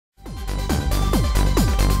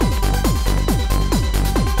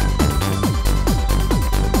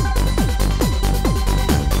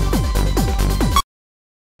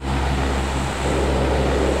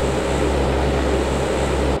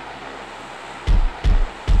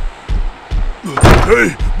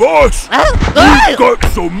Hey, boss! We've got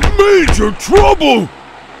some major trouble!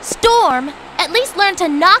 Storm, at least learn to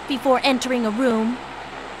knock before entering a room.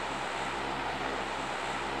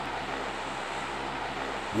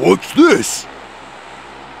 What's this?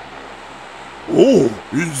 Oh,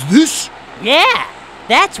 is this? Yeah,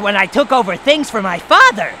 that's when I took over things for my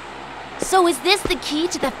father. So is this the key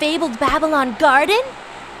to the fabled Babylon garden?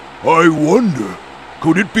 I wonder,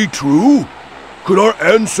 could it be true? Could our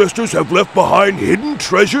ancestors have left behind hidden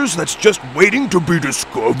treasures that's just waiting to be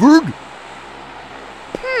discovered?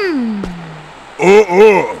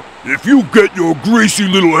 If you get your greasy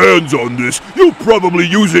little hands on this, you'll probably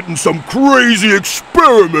use it in some crazy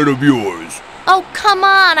experiment of yours. Oh, come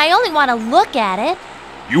on, I only want to look at it.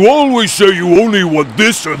 You always say you only want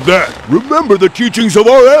this or that. Remember the teachings of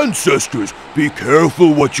our ancestors. Be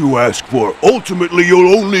careful what you ask for. Ultimately,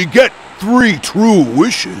 you'll only get 3 true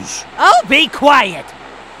wishes. Oh, be quiet!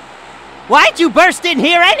 Why'd you burst in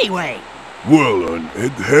here anyway? Well, an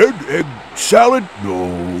egghead? Egg salad?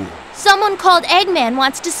 No. Someone called Eggman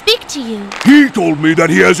wants to speak to you. He told me that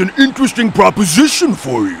he has an interesting proposition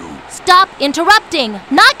for you. Stop interrupting!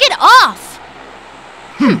 Knock it off!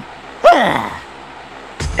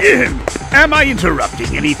 Am I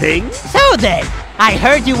interrupting anything? So then, I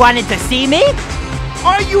heard you wanted to see me?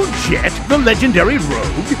 Are you Jet, the legendary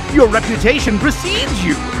rogue? Your reputation precedes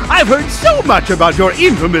you. I've heard so much about your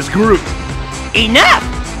infamous group. Enough!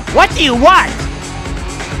 What do you want?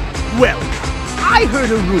 Well, I heard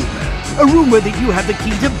a rumor that you have the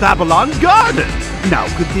key to Babylon Garden. Now,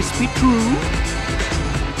 could this be true?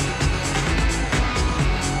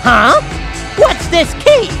 Huh? What's this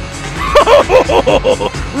key?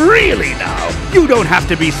 Really now? You don't have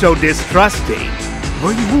to be so distrusting.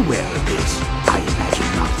 Are you aware of this? I imagine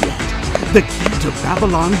not yet. The key to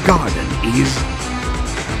Babylon Garden is...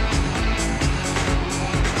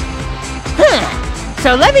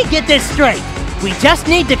 So let me get this straight. We just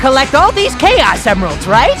need to collect all these Chaos Emeralds,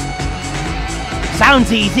 right?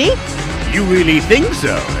 Sounds easy. You really think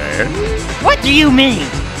so, eh? What do you mean?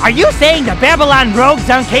 Are you saying the Babylon Rouges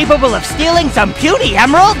aren't capable of stealing some puny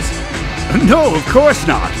emeralds? No, of course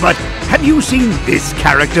not, but have you seen this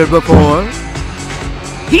character before?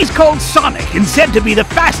 He's called Sonic and said to be the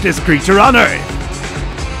fastest creature on Earth.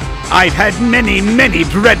 I've had many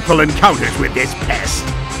dreadful encounters with this pest.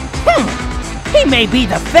 He may be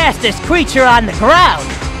the fastest creature on the ground,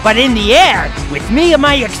 but in the air, with me and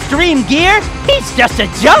my extreme gear, he's just a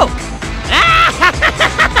joke!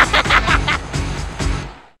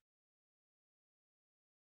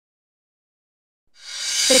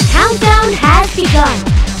 The countdown has begun.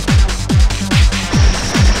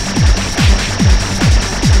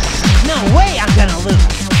 No way I'm gonna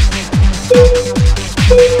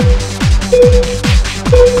lose!